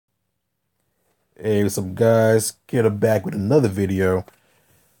Hey, what's up, guys? Get back with another video,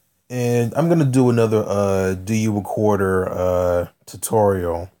 and I'm gonna do another DU recorder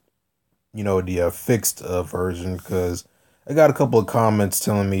tutorial. You know, the fixed version, because I got a couple of comments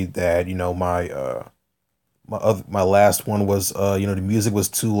telling me that my last one was the music was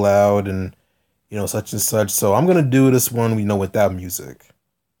too loud and such and such. So I'm gonna do this one without music.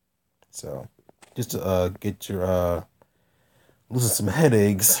 So just to get your losing some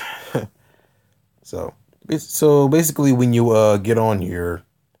headaches. So basically, when you get on here,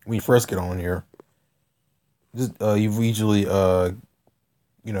 when you first get on here, just you've usually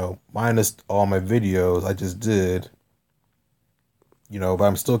minus all my videos I just did, but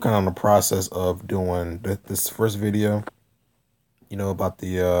I'm still kind of in the process of doing this first video, about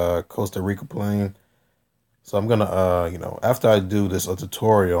the Costa Rica plane. So I'm gonna after I do this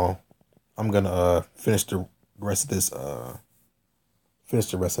tutorial, I'm gonna finish the rest of this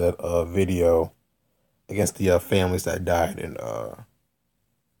that video against the families that died in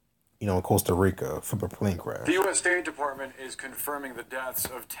Costa Rica from a plane crash. The U.S. State Department is confirming the deaths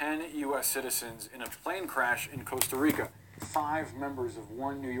of 10 U.S. citizens in a plane crash in Costa Rica. 5 members of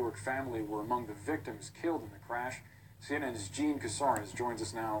one New York family were among the victims killed in the crash. CNN's Gene Casares joins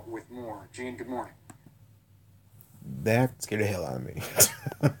us now with more. Gene, good morning. That scared the hell out of me.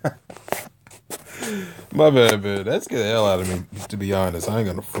 My bad, man. That scared the hell out of me, to be honest. I ain't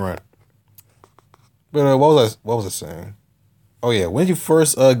gonna front. But what was I saying? Oh yeah, when you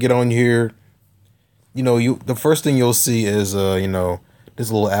first get on here, the first thing you'll see is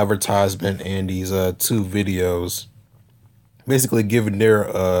this little advertisement and these 2 videos, basically giving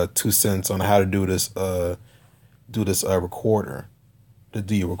their 2 cents on how to do this recorder, the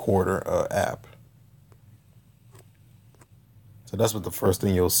DU recorder app. So that's what the first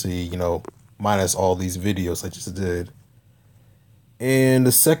thing you'll see, minus all these videos I just did. And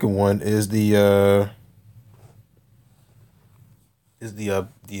the second one is the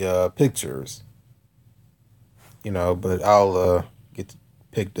pictures, but I'll get to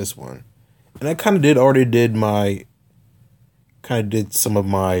pick this one. And I kind of did some of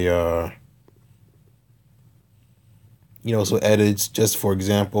my so edits, just for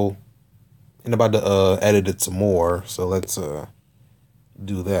example, and about to edit it some more. So let's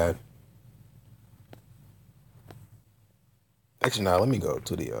do that. Actually, now let me go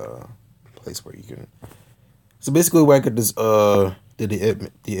to the place where you can. So basically, where I could just did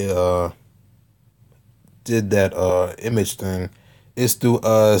that image thing is through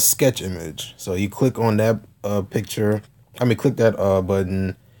a sketch image. So you click on that picture. Click that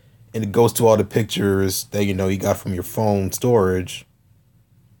button, and it goes to all the pictures that you got from your phone storage.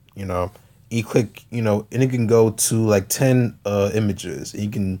 You click, and it can go to like 10 images.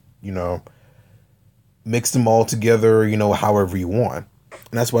 You can mix them all together, however you want.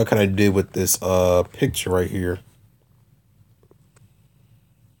 And that's what I kind of did with this picture right here.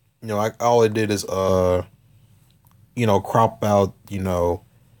 All I did is crop out,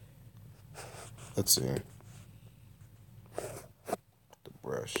 let's see, the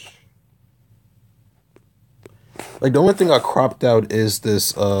brush. Like the only thing I cropped out is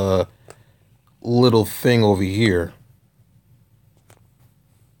this little thing over here.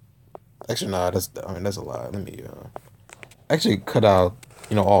 Actually, nah, that's a lie. Let me actually cut out,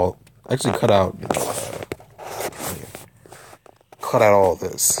 cut out, cut out all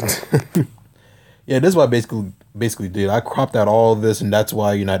this. Yeah, this is what I basically did. I cropped out all of this, and that's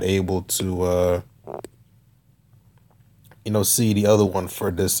why you're not able to see the other one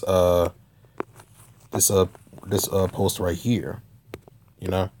for this post right here.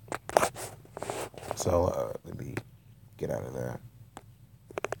 So let me get out of that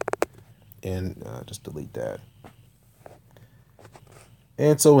and just delete that.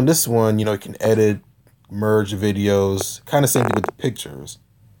 And so in this one, you can edit, merge videos, kind of same thing with the pictures.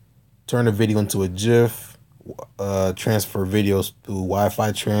 Turn a video into a GIF, transfer videos through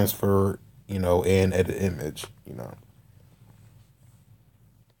Wi-Fi transfer, and edit image,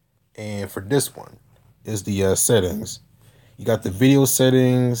 And for this one is the settings. You got the video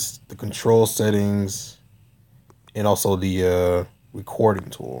settings, the control settings, and also the recording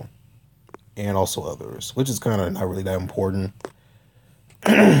tool, and also others, which is kind of not really that important.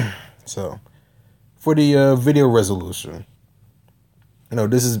 So for the video resolution,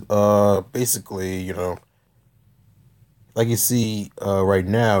 this is basically, like you see right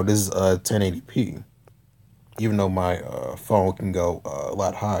now, this is 1080p, even though my phone can go a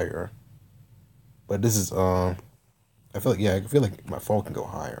lot higher. But this is I feel like my phone can go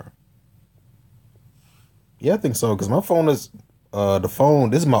higher. Yeah, I think so, because my phone is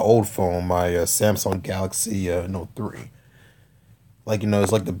this is my old phone, my Samsung Galaxy Note 3. Like,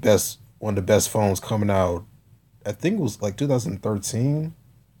 it's like the best one of the best phones coming out. I think it was like 2013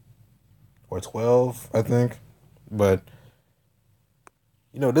 or 12, I think. But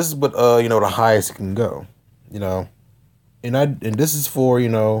this is what the highest it can go. You know, and this is for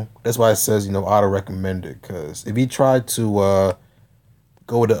that's why it says auto recommended, because if you try to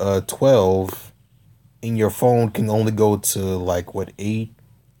go to 12 and your phone can only go to like what 8,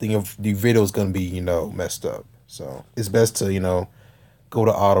 then the video is gonna be messed up. So it's best to go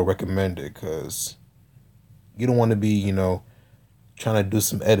to auto recommended, because you don't want to be trying to do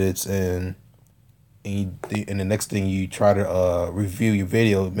some edits and the next thing you try to review your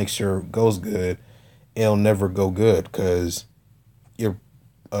video, make sure it goes good, it'll never go good because you're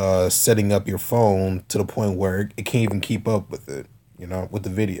setting up your phone to the point where it can't even keep up with it, with the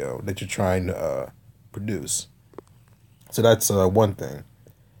video that you're trying to produce. So that's one thing.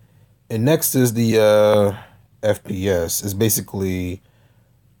 And next is the FPS. It's basically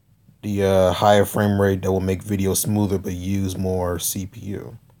the higher frame rate that will make video smoother but use more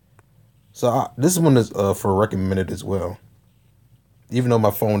CPU. So this one is for recommended as well. Even though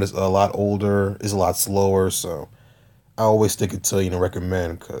my phone is a lot older, is a lot slower, so I always stick it to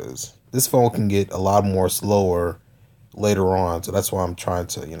recommend, because this phone can get a lot more slower later on. So that's why I'm trying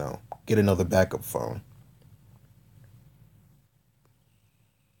to get another backup phone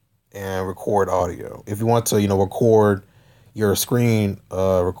and record audio. If you want to record your screen,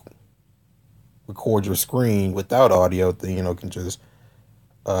 record your screen without audio, then you can just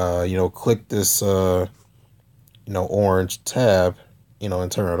click this orange tab,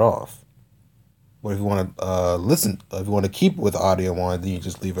 and turn it off. But if you want to if you want to keep it with audio on, then you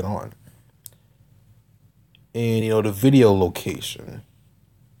just leave it on. And the video location,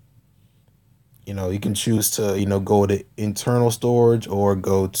 you can choose to go to internal storage or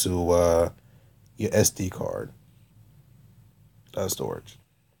go to your SD card storage.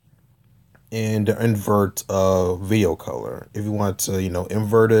 And the invert video color. If you want to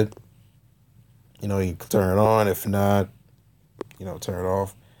invert it, you can turn it on. If not, turn it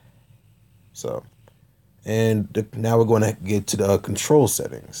off. So, and now we're going to get to the control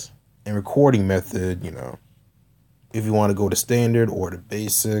settings and recording method. If you want to go to standard or the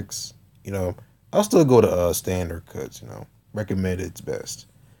basics, I'll still go to standard, because recommended it's best.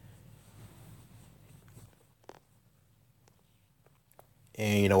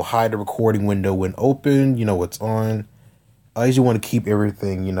 And hide the recording window when open. It's on. I usually want to keep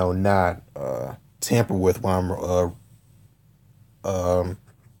everything not tampered with when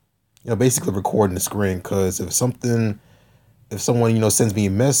I'm basically recording the screen, because if someone sends me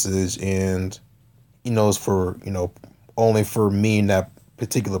a message and it's for only for me and that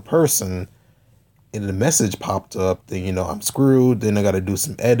particular person, and the message popped up, then I'm screwed. Then I got to do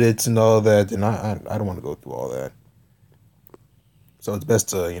some edits and all that, and I don't want to go through all that. So it's best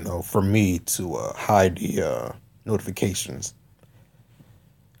to for me to hide the notifications.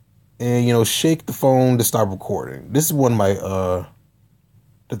 And shake the phone to stop recording. This is one of my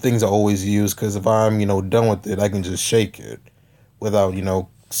the things I always use, because if I'm done with it, I can just shake it without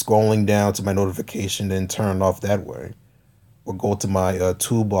scrolling down to my notification, then turn it off that way, or go to my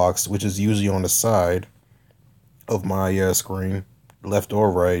toolbox, which is usually on the side of my screen, left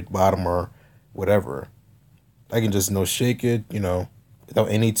or right, bottom or whatever. I can just shake it without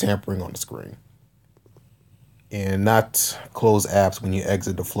any tampering on the screen, and not close apps when you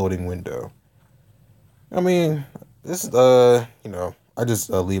exit the floating window. I mean, this I just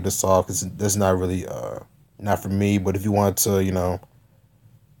leave this off because that's not really not for me. But if you want to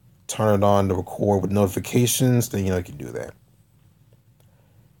turn it on to record with notifications, then you can do that.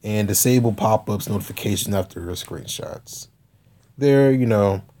 And disable pop-ups notification after screenshots. There,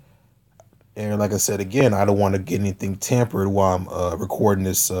 and like I said again, I don't want to get anything tampered while I'm recording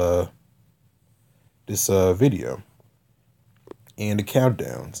this video. And the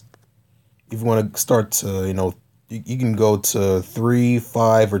countdowns. If you want to start to, you can go to 3,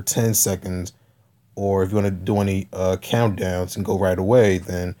 5, or 10 seconds. Or if you want to do any countdowns and go right away,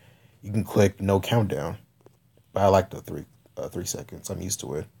 then you can click no countdown. But I like the 3 seconds. I'm used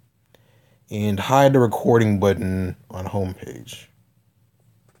to it. And hide the recording button on homepage.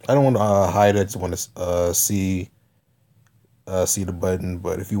 I don't want to hide it. I just want to see the button.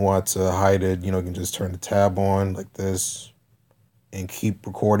 But if you want to hide it, you can just turn the tab on like this and keep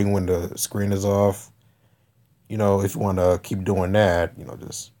recording when the screen is off. If you want to keep doing that,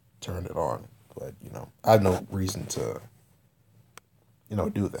 just turn it on. But I have no reason to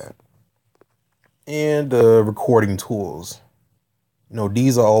do that. And recording tools.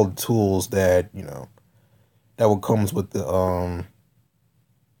 These are all the tools that that what comes with the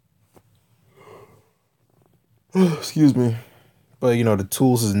excuse me, But the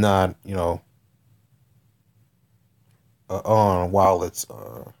tools is not on while it's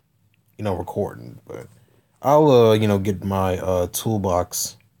recording. But I'll get my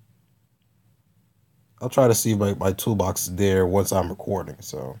toolbox. I'll try to see my toolbox is there once I'm recording.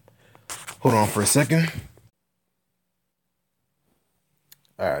 So hold on for a second.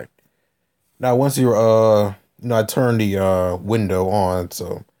 All right. Now once you're I turn the window on.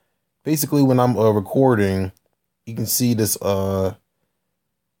 So basically when I'm recording, you can see this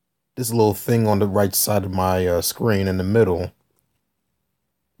this little thing on the right side of my screen in the middle.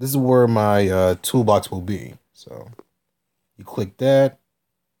 This is where my toolbox will be. So you click that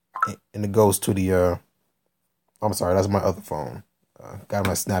and it goes to the I'm sorry, that's my other phone. Got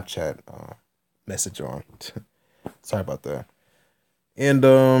my Snapchat message on. Sorry about that. And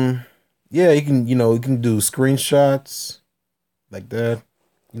yeah, you can do screenshots like that.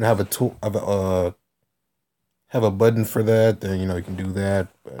 Have a tool, have a button for that. Then you can do that.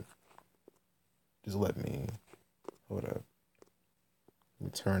 But just let me hold up. Let me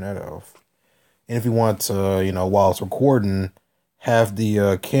turn that off. And if you want to, while it's recording, have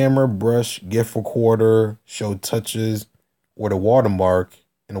the camera, brush, GIF recorder, show touches, or the watermark.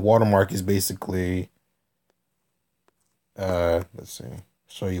 And the watermark is basically, let's see,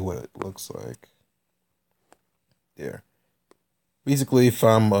 show you what it looks like. There. Basically, if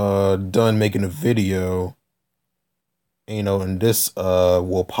I'm done making a video, and this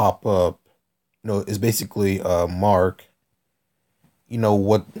will pop up, it's basically a mark.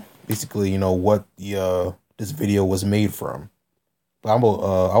 What basically what the this video was made from. But I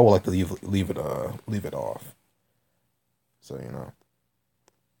would like to leave it off. So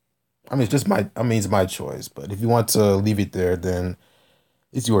I mean it's my choice. But if you want to leave it there, then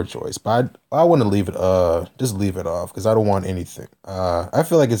it's your choice. But I want to leave it just leave it off because I don't want anything. I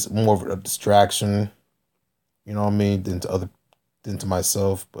feel like it's more of a distraction. You know what I mean? Than to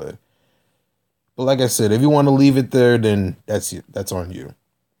myself. But like I said, if you want to leave it there, then that's it. That's on you.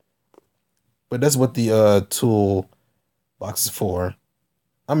 But that's what the tool box is for.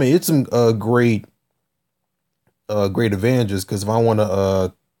 I mean, it's some great advantages because if I want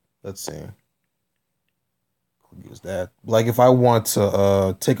to let's see, use that. Like if I want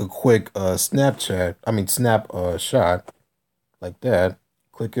to take a quick snap shot like that,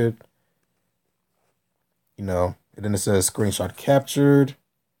 click it, and then it says screenshot captured.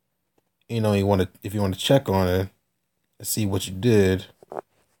 If you want to check on it and see what you did.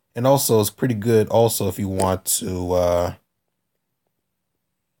 And also, it's pretty good. Also, if you want to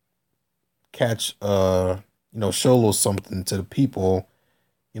catch, show a little something to the people,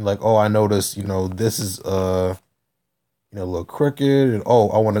 like, oh, I noticed, this is a little crooked, and oh,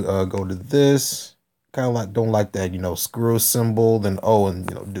 I want to go to this. Kind of like don't like that, screw symbol. Then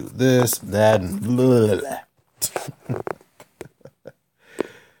and do this, that, and blah, blah.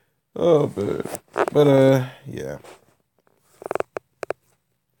 Oh man, but yeah.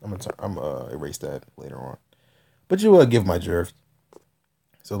 I'm erase that later on. But you give my drift.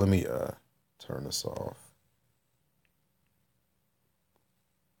 So let me turn this off.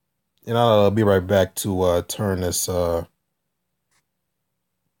 And I'll be right back to turn this what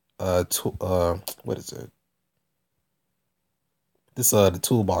is it? This the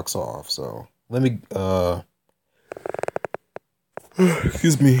toolbox off. So let me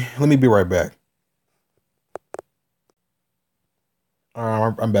excuse me. Let me be right back.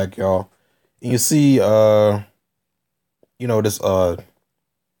 I'm back, y'all. And you see, this,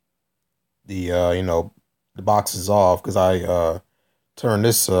 the box is off because I turned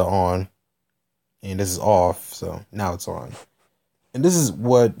this on, and this is off. So now it's on, and this is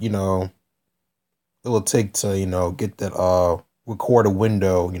what it will take to get that recorder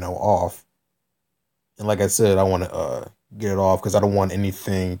window off. And like I said, I want to get it off because I don't want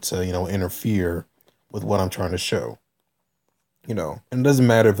anything to interfere with what I'm trying to show. And it doesn't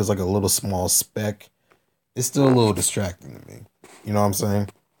matter if it's like a little small speck. It's still a little distracting to me. You know what I'm saying?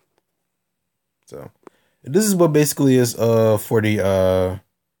 So this is what basically is for the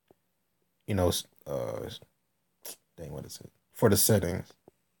dang, what is it? For the settings.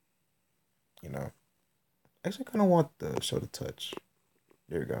 Actually I kinda want the show the touch.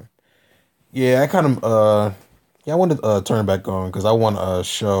 There we go. Yeah, I kind of I want to turn it back on because I want to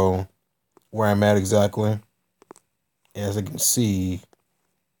show where I'm at exactly. As I can see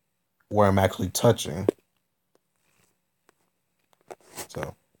where I'm actually touching.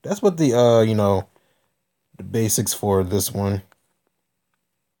 So that's what the the basics for this one.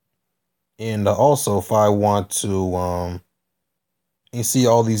 And also if I want to you see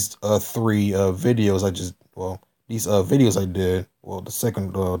all these three videos these videos I did, well the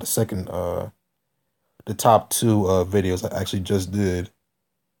second the top two videos I actually just did.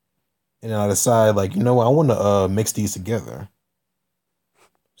 And I decided, like, you know what, I want to mix these together.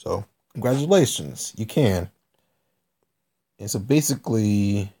 So, congratulations, you can. And so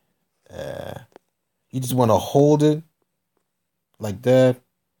basically, you just want to hold it like that.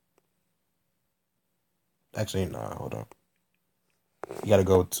 Actually, no, hold on. You got to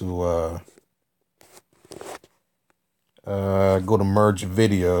go to merge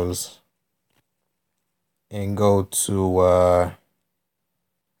videos and go to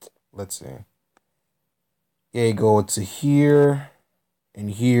let's see. Yeah, go to here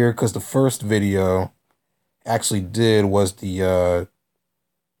and here, because the first video actually did was the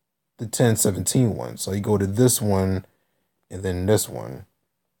 1017 one. So you go to this one and then this one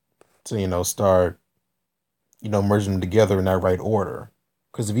to start merging them together in that right order.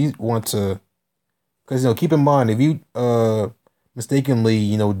 Because if you want to, because keep in mind, if you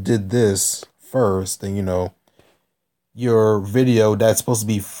mistakenly did this first, then your video that's supposed to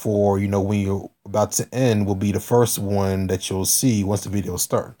be for when you're about to end will be the first one that you'll see once the video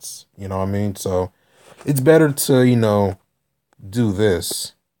starts. You know what I mean? So it's better to do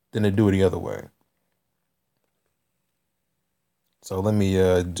this than to do it the other way. So let me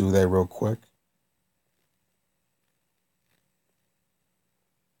do that real quick.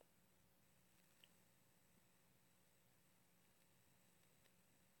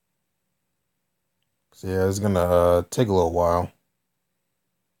 So yeah, it's gonna take a little while.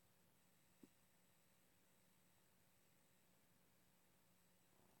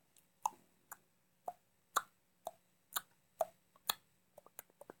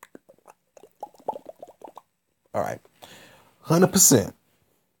 All right, 100%.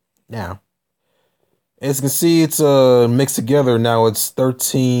 Now, as you can see, it's mixed together. Now it's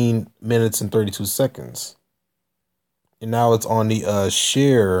 13 minutes and 32 seconds. And now it's on the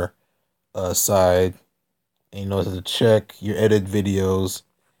share side. And to check your edit videos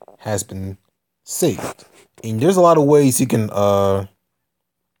has been saved. And there's a lot of ways you can save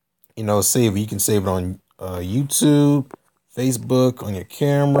it. You can save it on YouTube, Facebook, on your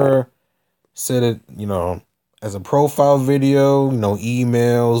camera. Set it, as a profile video,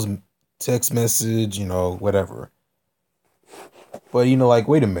 emails, text message, whatever. But like,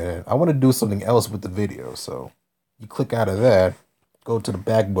 wait a minute, I want to do something else with the video. So you click out of that, go to the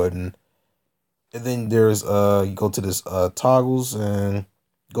back button, and then there's you go to this toggles and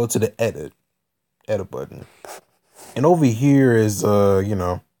go to the edit button. And over here is where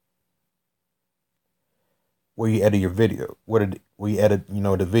you edit your video, where you edit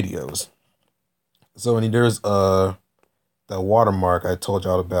the videos. So there's the watermark I told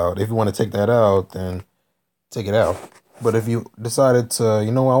y'all about. If you want to take that out, then take it out. But if you decided to, I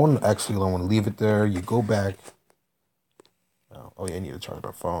want to leave it there. You go back. Oh yeah, I need to charge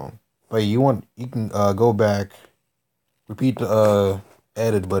my phone. But you can go back, repeat the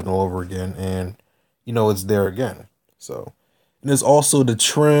edit button all over again, and it's there again. So, and there's also the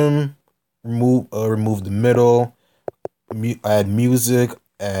trim, remove the middle, add music,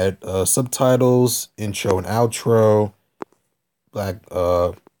 add subtitles, intro and outro,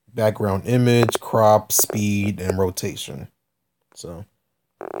 background image, crop, speed, and rotation. So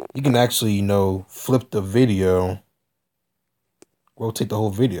you can actually flip the video, rotate the whole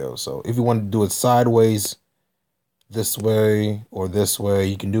video. So if you want to do it sideways, this way or this way,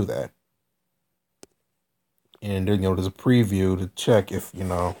 you can do that. And then there's a preview to check if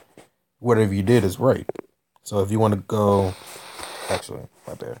whatever you did is right. So if you want to go, actually,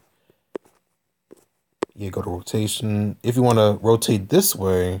 my bad. Yeah, go to rotation. If you want to rotate this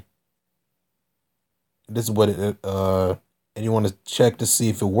way, this is what it and you want to check to see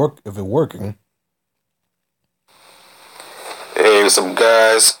if it's working. Hey, what's up,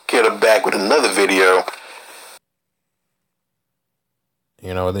 guys? Get back with another video.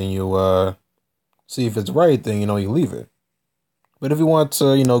 Then you see if it's right, then you leave it. But if you want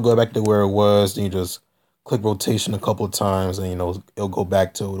to go back to where it was, then you just click rotation a couple of times, and it'll go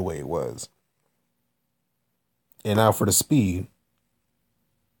back to the way it was. And now for the speed.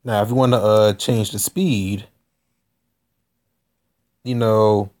 Now if you want to change the speed,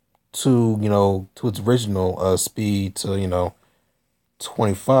 to its original speed to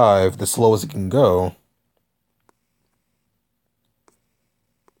 25, the slowest it can go.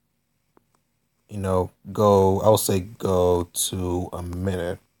 I'll say go to a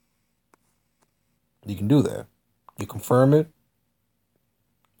minute. You can do that. You confirm it,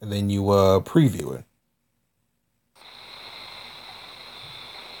 and then you preview it.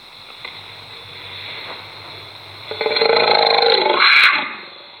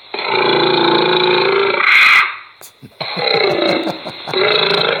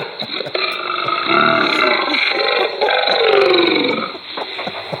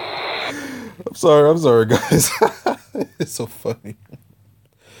 I'm sorry, guys. It's so funny.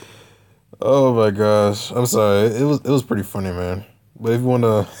 Oh my gosh, I'm sorry. It was pretty funny, man. But if you want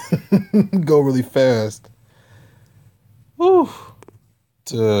to go really fast, whew,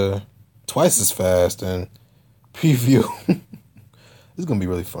 to twice as fast and preview, it's gonna be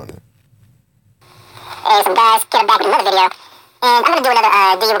really funny. Hey, some guys, get back with another video. And I'm going to do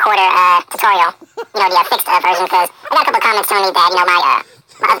another D recorder tutorial. You know, the fixed version, because I got a couple of comments telling me that, you know, my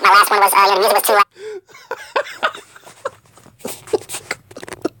last one was, you know, the music was too loud.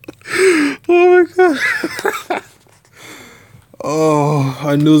 Oh my god. Oh,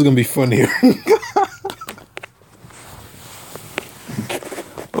 I knew it was going to be funnier.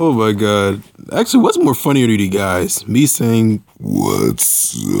 Oh my god. Actually, what's more funnier to you guys? Me saying,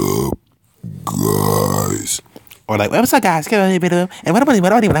 "What's up, guys?" Or like, "What's up, guys?" And what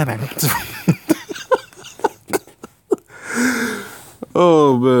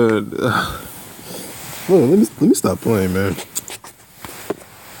oh man. Well, let me stop playing, man.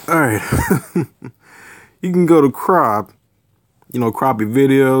 Alright. You can go to crop. You know, crop your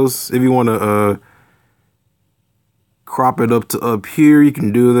videos. If you want to crop it up to up here, you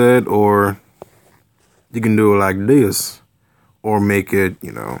can do that. Or you can do it like this. Or make it,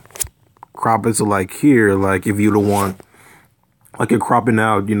 you know, crop it to like here. Like if you don't want, like you're cropping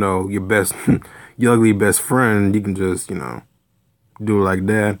out, you know, your best, your ugly best friend, you can just, you know, do it like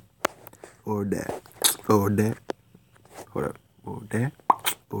that. Or that. Or that. Hold up. Or that.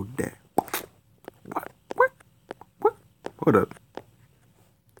 Or that. What? Hold up.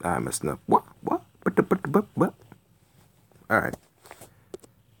 I messed up. What? Alright.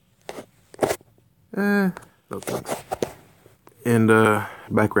 No thanks. And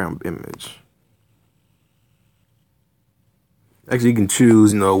background image. Actually, you can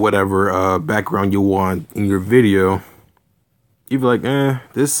choose, you know, whatever background you want in your video. You'd be like,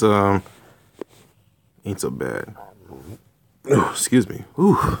 this ain't so bad. Oh, excuse me.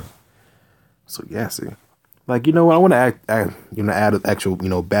 Ooh, so gassy. Like, you know what? I want to add an actual, you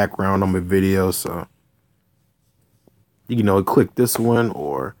know, background on my video. So you know, click this one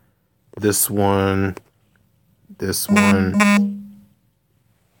or this one,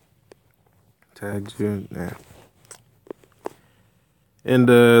 tag you, nah. And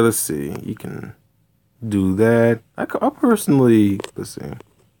let's see, you can do that. I personally, let's see.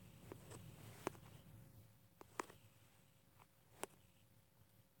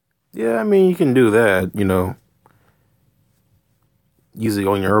 Yeah, I mean, you can do that, you know. Use it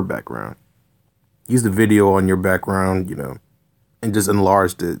on your background. Use the video on your background, you know, and just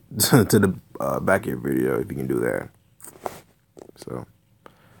enlarge it to the back of your video if you can do that. So,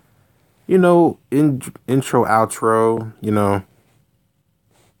 you know, intro, outro, you know,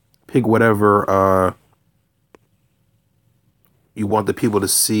 pick whatever you want the people to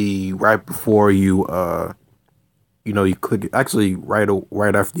see right before you you know, you click, actually right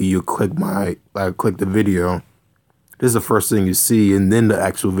after you click click the video. This is the first thing you see, and then the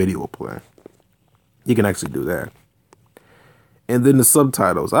actual video will play. You can actually do that. And then the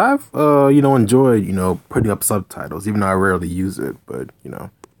subtitles. I've you know, enjoyed, you know, putting up subtitles, even though I rarely use it, but you know.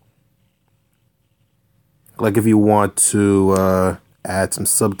 Like if you want to add some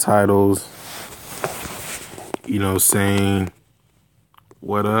subtitles, you know, saying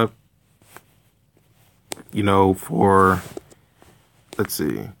what up, you know, for, let's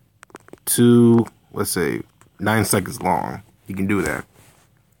see, 9 seconds long. You can do that.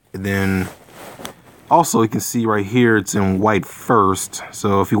 And then also you can see right here it's in white first.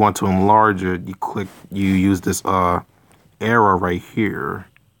 So if you want to enlarge it, you use this arrow right here.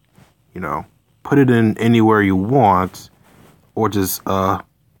 You know, put it in anywhere you want, or just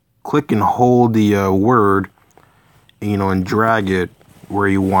click and hold the word, and, you know, and drag it where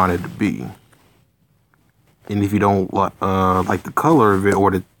you want it to be. And if you don't like the color of it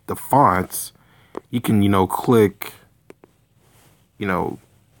or the fonts, you can, you know, click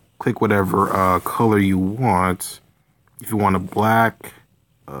whatever color you want. If you want a black,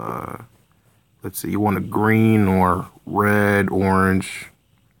 let's see, you want a green or red, orange,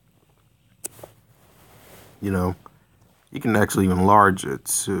 you know, you can actually enlarge it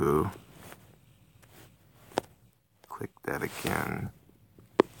to click that again.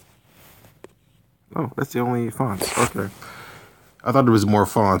 Oh, that's the only fonts. Okay. I thought there was more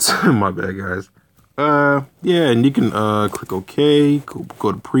fonts. My bad, guys. Yeah, and you can click OK, go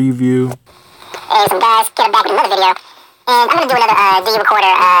to preview. Hey, some guys, get back with another video. And I'm going to do another D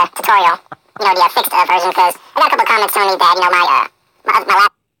recorder tutorial. You know, the fixed version, because I got a couple of comments telling me that, you know, my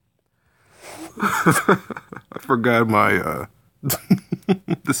I forgot my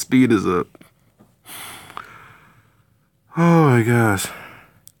the speed is up. Oh my gosh.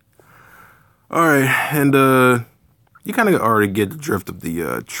 All right, and you kind of already get the drift of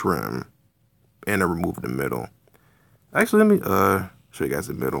the trim and remove the middle. Actually, let me show you guys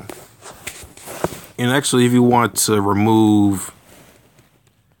the middle. And actually, if you want to remove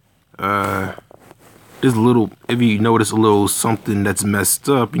this little, if you notice a little something that's messed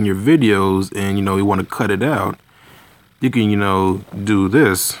up in your videos and, you know, you want to cut it out, you can, you know, do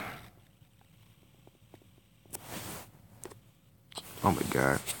this. Oh my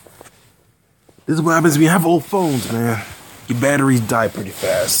God. This is what happens when you have old phones, man. Your batteries die pretty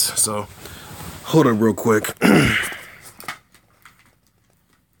fast. So, hold up real quick.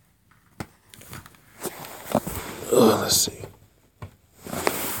 Let's see.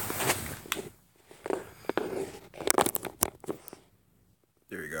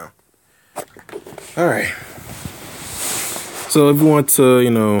 There you go. All right. So if you want to,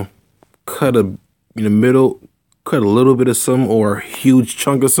 you know, cut in the middle, cut a little bit of some or a huge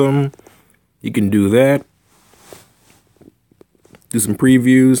chunk of some, you can do that. Do some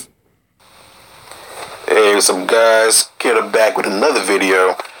previews. Hey, what's up, guys? Get back with another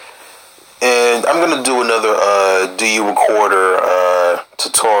video. And I'm going to do another DU recorder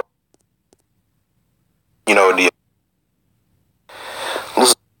tutorial. You know,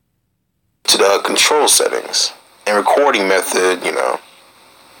 listen to the control settings and recording method, you know,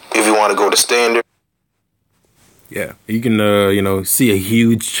 if you want to go to standard. Yeah, you can, you know, see a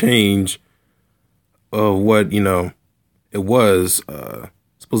huge change of what, you know, it was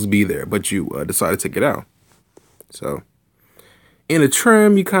supposed to be there, but you decided to take it out. So, in a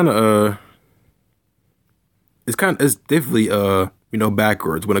trim, you kind of, it's definitely, you know,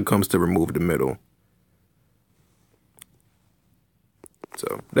 backwards when it comes to remove the middle.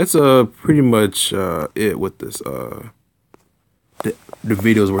 So, that's pretty much it with this, the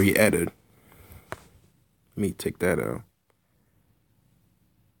videos where he edited. Let me take that out.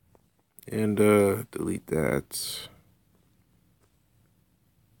 And delete that.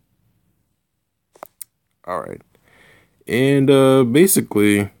 All right. And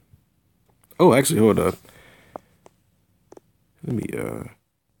basically, oh, actually, hold up. Let me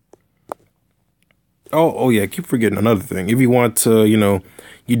oh yeah, I keep forgetting another thing. If you want to, you know,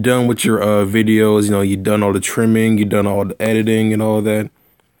 you're done with your videos, you know, you've done all the trimming, you've done all the editing and all that.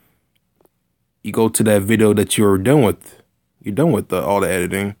 You go to that video that you're done with. You're done with all the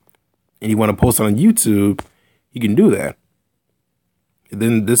editing, and you want to post on YouTube, you can do that. And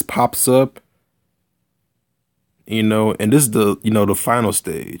then this pops up, you know, and this is the, you know, the final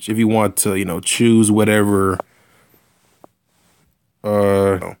stage. If you want to, you know, choose whatever,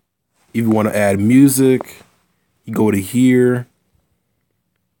 if you want to add music, you go to here.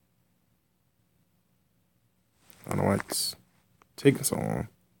 I don't know why it's taking so long.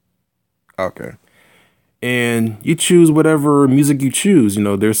 Okay. And you choose whatever music you choose. You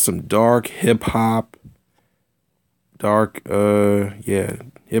know, there's some dark hip hop,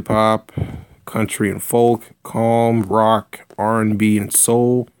 hip hop, country and folk, calm, rock, R&B and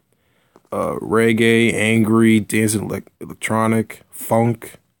soul, reggae, angry, dancing, electronic,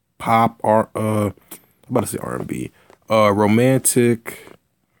 funk, pop, I'm about to say R&B, romantic,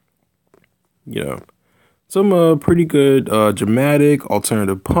 you know, some pretty good dramatic,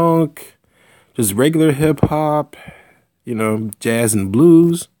 alternative punk, just regular hip hop, you know, jazz and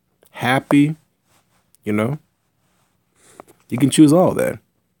blues, happy, you know. You can choose all that.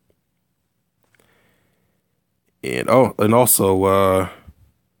 And also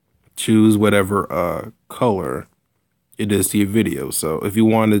choose whatever color it is to your video. So if you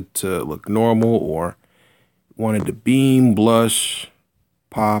wanted to look normal or wanted to beam, blush,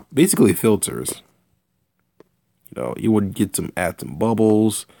 pop, basically filters. You know, you would add some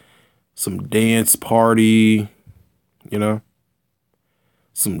bubbles, some dance party, you know,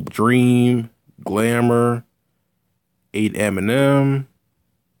 some dream, glamour, 8 Eminem,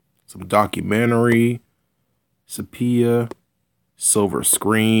 some documentary, sepia, silver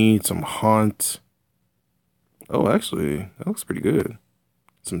screen, some hunt. Oh, actually, that looks pretty good.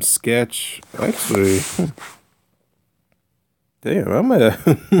 Some sketch. Actually, damn,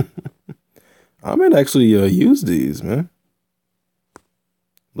 I might actually use these, man.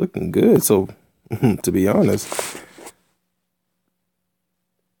 Looking good. So, to be honest.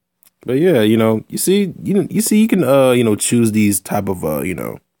 But yeah, you know, you can you know, choose these type of you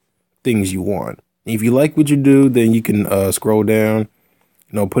know, things you want. If you like what you do, then you can scroll down,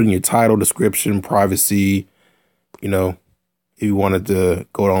 you know, put in your title, description, privacy, you know, if you wanted to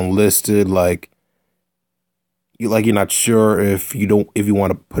go on listed, like you're not sure if you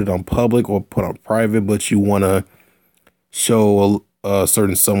want to put it on public or put on private, but you want to show a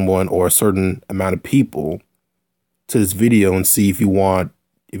certain someone or a certain amount of people to this video and see if you want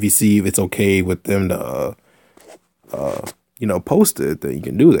if you see if it's okay with them to, you know, post it, then you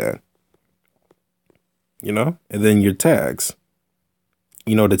can do that. You know, and then your tags.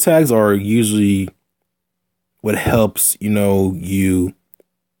 You know, the tags are usually what helps, you know, you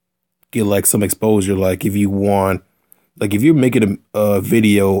get like some exposure. Like if you want, like if you're making a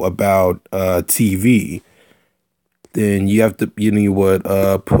video about TV, then you have to, you know what,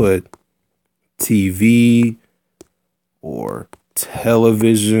 put TV or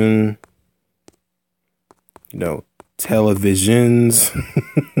television, you know, televisions,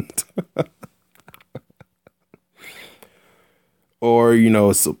 or, you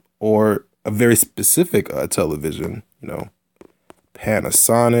know, or a very specific television, you know,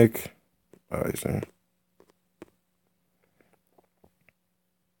 Panasonic.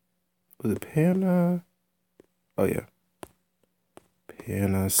 Was it Pana? Oh, yeah.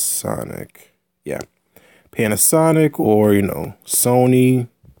 Panasonic. Yeah. Panasonic or, you know, Sony,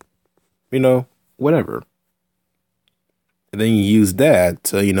 you know, whatever. And then you use that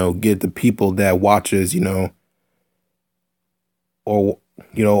to, you know, get the people that watches, you know, or,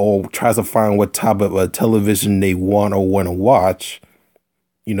 you know, or tries to find what type of a television they want or want to watch,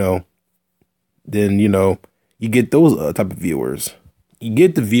 you know, then, you know, you get those type of viewers. You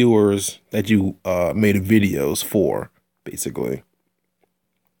get the viewers that you made videos for, basically.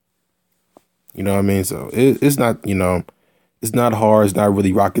 You know what I mean? So it's not, you know, it's not hard. It's not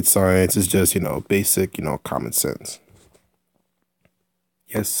really rocket science. It's just, you know, basic, you know, common sense.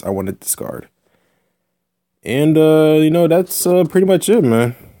 Yes, I want to discard. And, you know, that's pretty much it,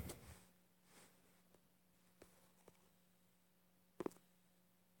 man.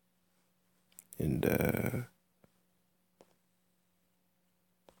 And,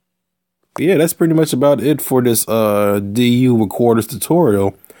 yeah, that's pretty much about it for this DU recorders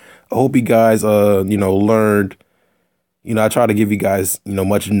tutorial. I hope you guys, you know, learned, you know, I try to give you guys, you know,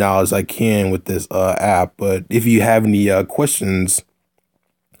 much knowledge I can with this app. But if you have any questions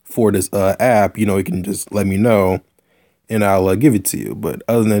for this app, you know, you can just let me know and I'll give it to you. But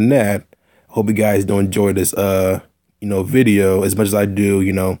other than that, I hope you guys don't enjoy this, you know, video as much as I do,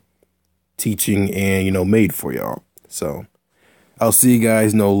 you know, teaching and, you know, made for y'all. So I'll see you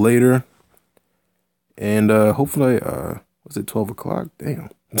guys, you know, later. And hopefully, was it 12 o'clock? Damn.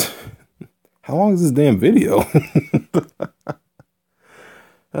 How long is this damn video?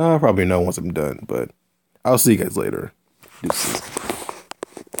 I'll probably know once I'm done, but I'll see you guys later. Deuces.